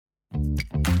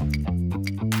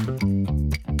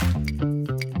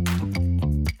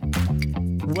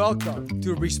Welcome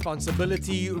to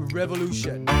Responsibility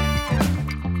Revolution.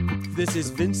 This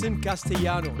is Vincent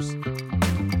Castellanos.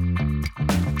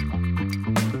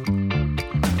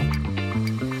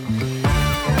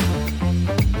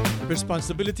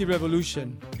 Responsibility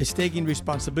Revolution is taking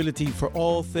responsibility for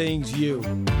all things you.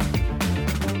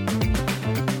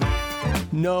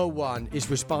 No one is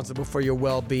responsible for your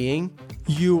well-being.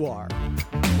 You are.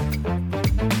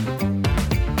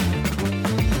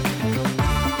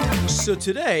 So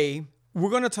today, we're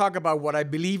going to talk about what I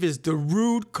believe is the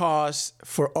root cause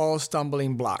for all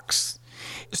stumbling blocks.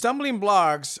 Stumbling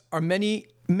blocks are many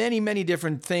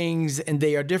different things, and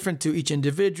they are different to each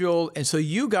individual. And so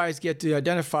you guys get to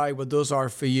identify what those are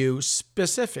for you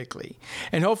specifically.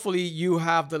 And hopefully you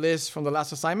have the list from the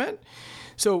last assignment.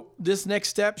 So this next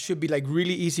step should be like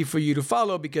really easy for you to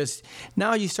follow because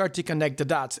now you start to connect the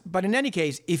dots. But in any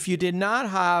case, if you did not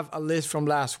have a list from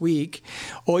last week,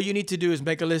 all you need to do is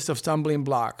make a list of stumbling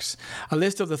blocks, a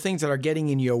list of the things that are getting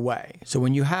in your way. So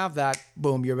when you have that,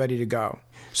 boom, you're ready to go.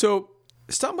 So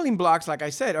stumbling blocks, like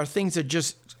I said, are things that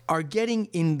just are getting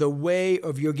in the way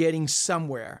of you getting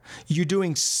somewhere. You're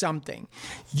doing something.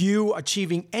 You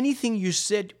achieving anything you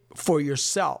said for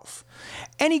yourself.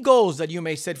 Any goals that you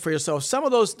may set for yourself. Some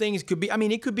of those things could be,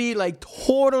 it could be like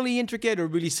totally intricate or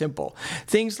really simple.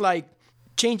 Things like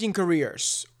changing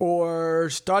careers or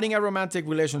starting a romantic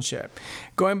relationship,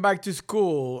 going back to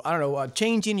school,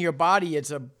 changing your body.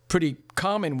 It's a pretty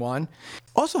common one.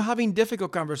 Also having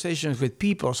difficult conversations with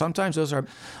people. Sometimes those are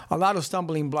a lot of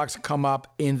stumbling blocks come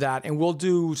up in that, and we'll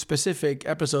do specific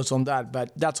episodes on that,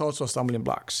 but that's also stumbling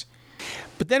blocks.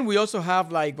 But then we also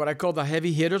have like what I call the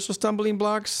heavy hitters of stumbling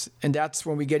blocks, and that's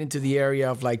when we get into the area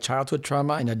of like childhood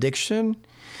trauma and addiction.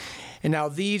 And now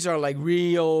these are like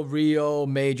real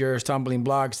major stumbling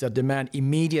blocks that demand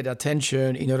immediate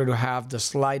attention in order to have the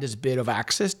slightest bit of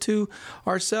access to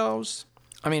ourselves.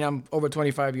 I'm over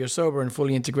 25 years sober and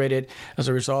fully integrated as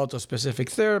a result of specific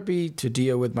therapy to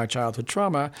deal with my childhood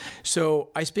trauma. So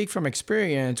I speak from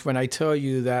experience when I tell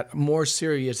you that a more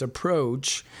serious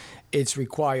approach it's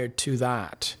required to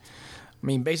that.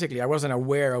 Basically, I wasn't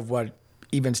aware of what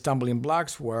even stumbling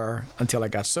blocks were until I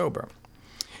got sober.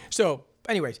 So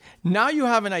anyways, now you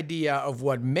have an idea of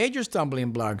what major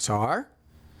stumbling blocks are,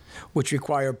 which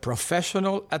require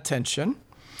professional attention.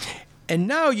 And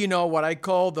now you know what I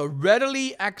call the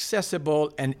readily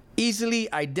accessible and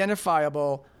easily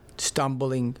identifiable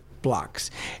stumbling blocks.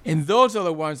 And those are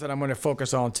the ones that I'm going to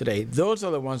focus on today. Those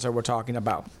are the ones that we're talking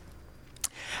about.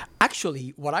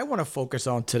 Actually, what I want to focus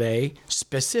on today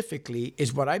specifically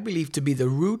is what I believe to be the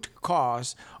root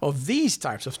cause of these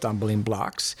types of stumbling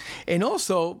blocks. And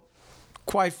also,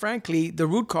 quite frankly, the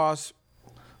root cause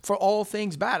for all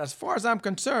things bad. As far as I'm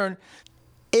concerned,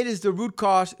 it is the root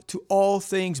cause to all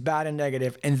things bad and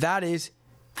negative, and that is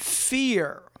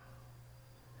fear.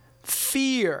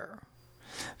 Fear.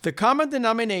 The common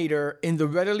denominator in the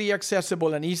readily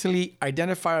accessible and easily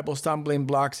identifiable stumbling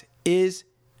blocks is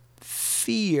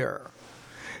fear.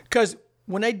 Because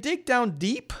when I dig down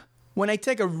deep, when I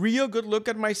take a real good look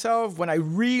at myself, when I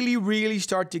really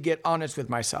start to get honest with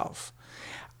myself,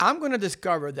 I'm going to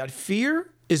discover that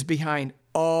fear is behind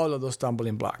all of those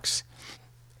stumbling blocks.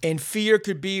 And fear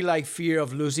could be like fear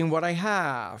of losing what I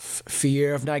have,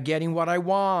 fear of not getting what I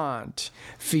want,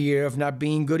 fear of not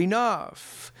being good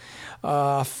enough,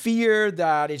 fear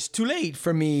that it's too late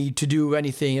for me to do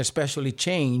anything, especially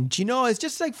change. It's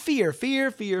just like fear.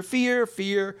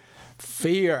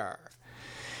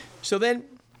 So then,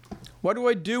 what do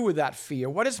I do with that fear?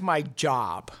 What is my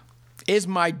job? Is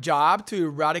my job to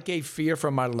eradicate fear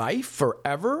from my life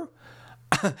forever?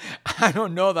 I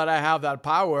don't know that I have that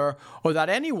power or that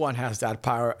anyone has that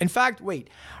power. In fact,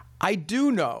 I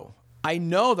do know. I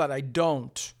know that I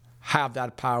don't have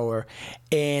that power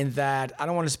and that I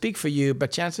don't want to speak for you,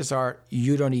 but chances are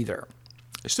you don't either.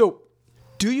 So,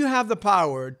 do you have the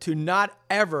power to not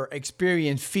ever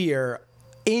experience fear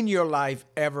in your life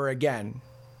ever again?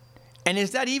 And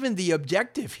is that even the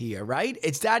objective here, right?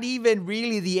 Is that even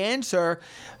really the answer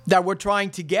that we're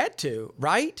trying to get to,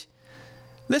 right?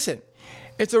 Listen.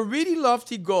 It's a really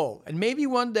lofty goal, and maybe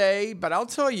one day, but I'll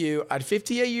tell you, at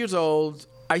 58 years old,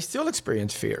 I still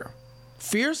experience fear.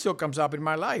 Fear still comes up in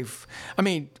my life.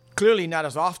 Clearly not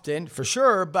as often, for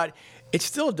sure, but it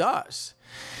still does.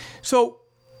 So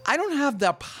I don't have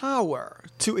the power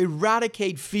to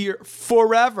eradicate fear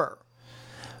forever.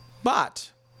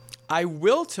 But I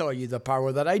will tell you the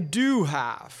power that I do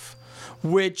have,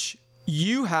 which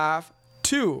you have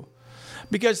too.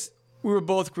 Because we were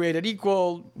both created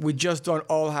equal. We just don't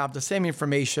all have the same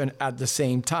information at the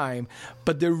same time.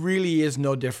 But there really is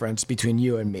no difference between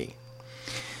you and me.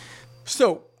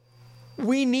 So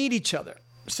we need each other.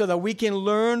 so that we can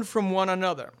learn from one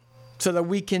another, so that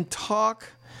we can talk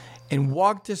and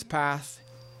walk this path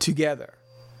together.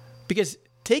 Because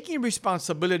taking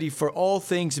responsibility for all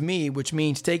things me, which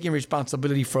means taking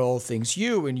responsibility for all things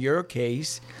you, in your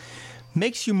case,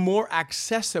 makes you more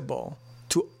accessible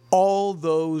to all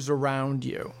those around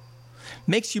you.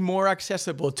 Makes you more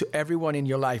accessible to everyone in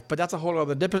your life. But that's a whole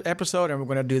other episode, and we're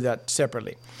going to do that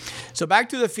separately. So back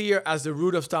to the fear as the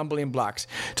root of stumbling blocks.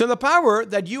 So the power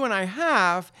that you and I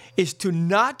have is to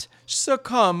not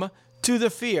succumb to the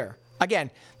fear.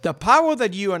 Again, the power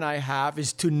that you and I have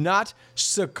is to not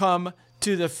succumb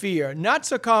to the fear. Not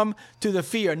succumb to the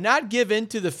fear. Not give in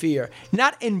to the fear.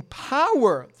 Not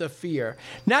empower the fear.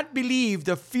 Not believe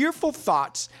the fearful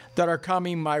thoughts that are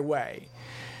coming my way.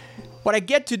 What I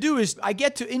get to do is I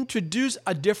get to introduce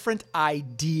a different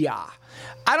idea.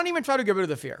 I don't even try to get rid of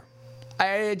the fear.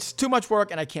 It's too much work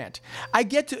and I can't. I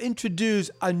get to introduce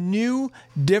a new,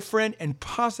 different, and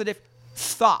positive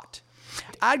thought.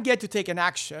 I get to take an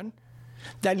action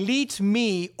that leads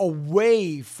me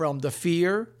away from the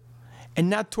fear and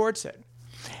not towards it.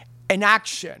 An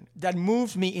action that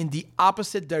moves me in the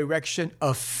opposite direction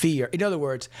of fear. In other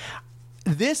words,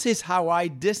 this is how I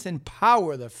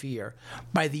disempower the fear,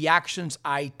 by the actions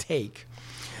I take.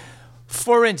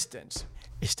 For instance,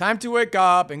 it's time to wake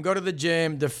up and go to the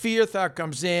gym. The fear thought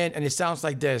comes in and it sounds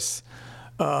like this.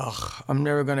 I'm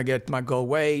never going to get my goal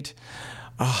weight.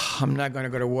 I'm not going to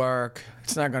go to work.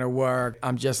 It's not going to work.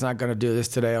 I'm just not going to do this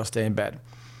today. I'll stay in bed.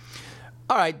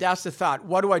 All right, that's the thought.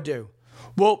 What do?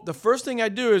 Well, the first thing I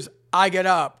do is I get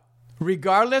up.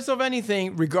 Regardless of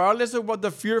anything, regardless of what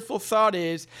the fearful thought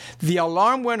is, the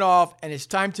alarm went off and it's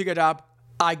time to get up.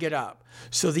 I get up.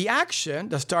 So the action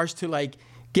that starts to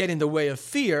get in the way of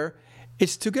fear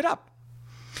is to get up.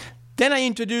 Then I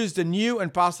introduce the new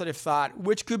and positive thought,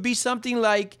 which could be something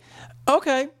like,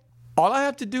 okay, all I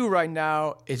have to do right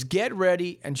now is get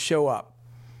ready and show up.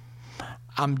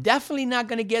 I'm definitely not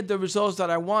going to get the results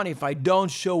that I want if I don't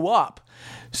show up.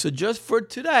 So just for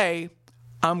today,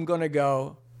 I'm going to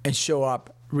go and show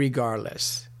up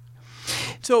regardless.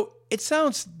 So it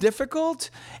sounds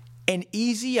difficult and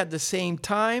easy at the same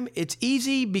time. It's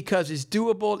easy because it's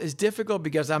doable. It's difficult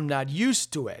because I'm not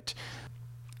used to it.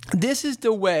 This is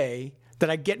the way that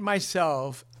I get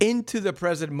myself into the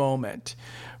present moment,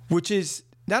 which is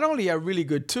not only a really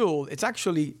good tool, it's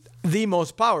actually the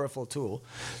most powerful tool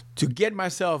to get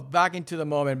myself back into the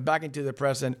moment, back into the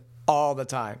present all the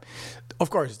time. Of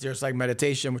course, there's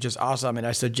meditation, which is awesome, and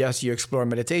I suggest you explore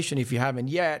meditation if you haven't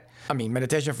yet.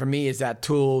 Meditation for me is that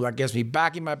tool that gets me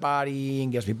back in my body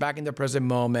and gets me back in the present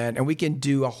moment, and we can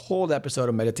do a whole episode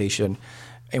of meditation,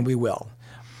 and we will.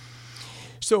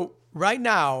 So right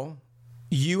now,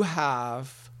 you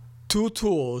have 2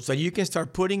 tools that you can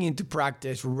start putting into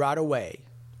practice right away.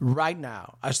 Right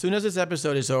now. As soon as this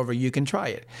episode is over, you can try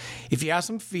it. If you have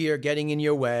some fear getting in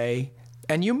your way,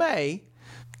 and you may,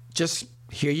 just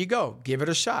here you go. Give it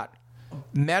a shot.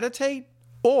 Meditate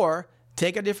or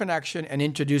take a different action and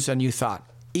introduce a new thought.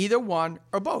 Either one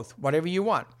or both, whatever you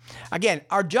want. Again,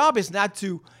 our job is not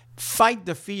to fight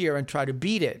the fear and try to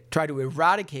beat it, try to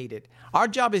eradicate it. Our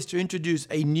job is to introduce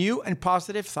a new and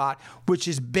positive thought, which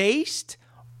is based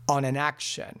on an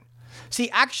action. See,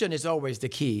 action is always the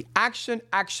key. Action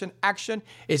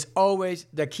is always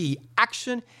the key.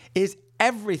 Action is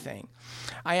everything.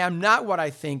 I am not what I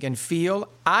think and feel.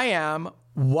 I am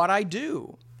what I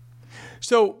do.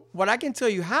 So what I can tell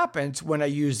you happens when I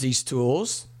use these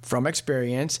tools from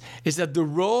experience is that the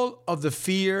role of the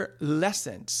fear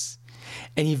lessens,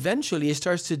 and eventually it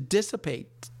starts to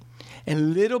dissipate.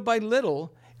 And little by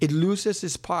little, it loses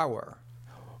its power.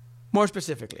 More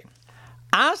specifically,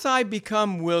 as I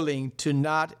become willing to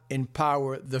not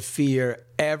empower the fear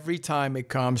every time it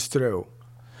comes through,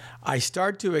 I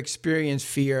start to experience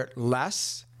fear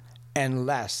less and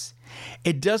less.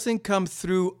 It doesn't come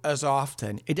through as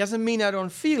often. It doesn't mean I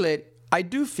don't feel it. I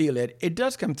do feel it. It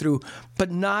does come through,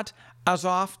 but not as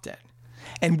often.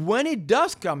 And when it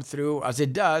does come through, as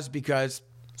it does, because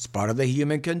it's part of the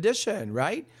human condition,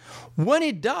 right? When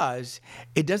it does,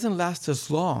 it doesn't last as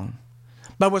long.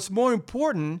 But what's more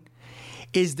important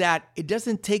is that it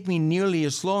doesn't take me nearly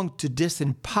as long to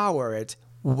disempower it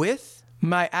with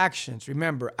my actions.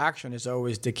 Remember, action is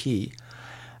always the key.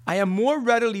 I am more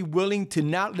readily willing to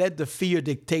not let the fear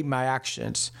dictate my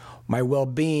actions, my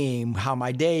well-being, how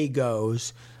my day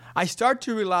goes. I start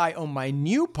to rely on my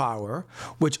new power,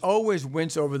 which always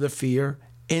wins over the fear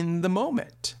in the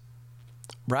moment,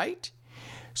 right?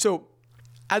 So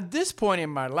at this point in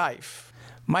my life,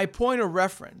 my point of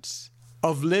reference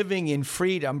of living in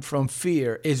freedom from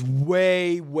fear is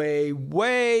way, way,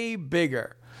 way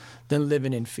bigger than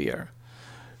living in fear.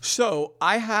 So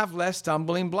I have less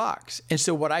stumbling blocks. And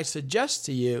so what I suggest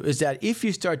to you is that if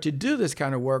you start to do this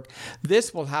kind of work,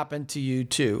 this will happen to you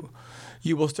too.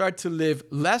 You will start to live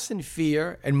less in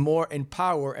fear and more in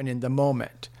power and in the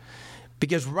moment.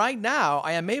 Because right now,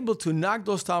 I am able to knock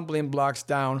those stumbling blocks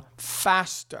down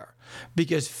faster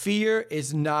because fear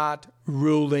is not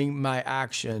ruling my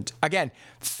actions. Again,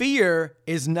 fear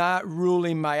is not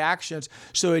ruling my actions,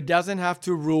 so it doesn't have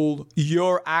to rule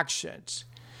your actions.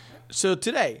 So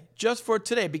today, just for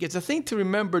today, because the thing to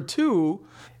remember too,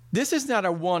 this is not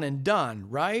a one and done,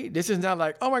 right? This is not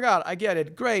like, oh my God, I get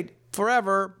it, great,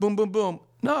 forever, boom, boom, boom.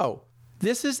 No,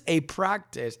 this is a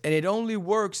practice and it only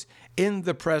works in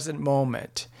the present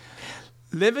moment.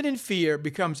 Living in fear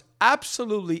becomes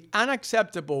absolutely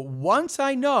unacceptable once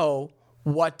I know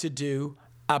what to do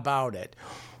about it.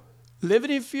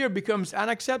 Living in fear becomes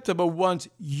unacceptable once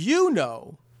you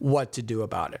know what to do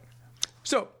about it.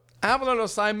 So, I have a little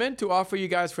assignment to offer you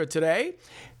guys for today.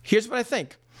 Here's what I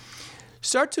think.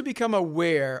 Start to become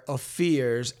aware of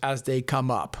fears as they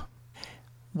come up.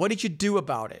 What did you do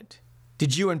about it?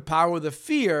 Did you empower the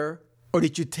fear or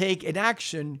did you take an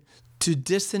action to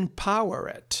disempower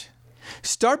it?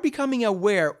 Start becoming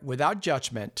aware without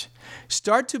judgment.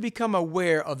 Start to become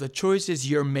aware of the choices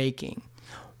you're making.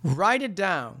 Write it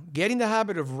down. Get in the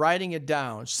habit of writing it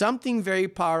down. Something very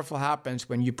powerful happens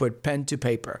when you put pen to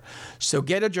paper. So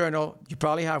get a journal. You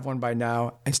probably have one by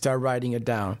now and start writing it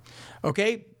down.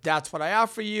 Okay, that's what I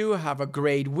offer you. Have a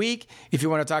great week. If you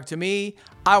want to talk to me,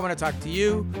 I want to talk to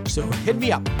you. So hit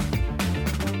me up.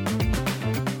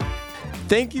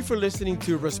 Thank you for listening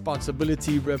to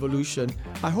Responsibility Revolution.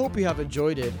 I hope you have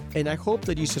enjoyed it, and I hope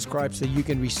that you subscribe so you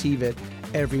can receive it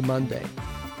every Monday.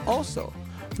 Also,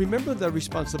 remember that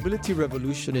Responsibility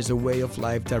Revolution is a way of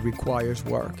life that requires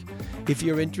work. If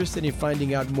you're interested in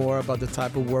finding out more about the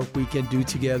type of work we can do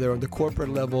together on the corporate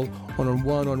level or on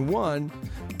one-on-one,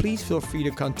 please feel free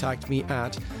to contact me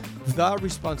at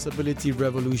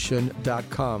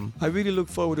theresponsibilityrevolution.com. I really look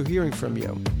forward to hearing from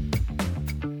you.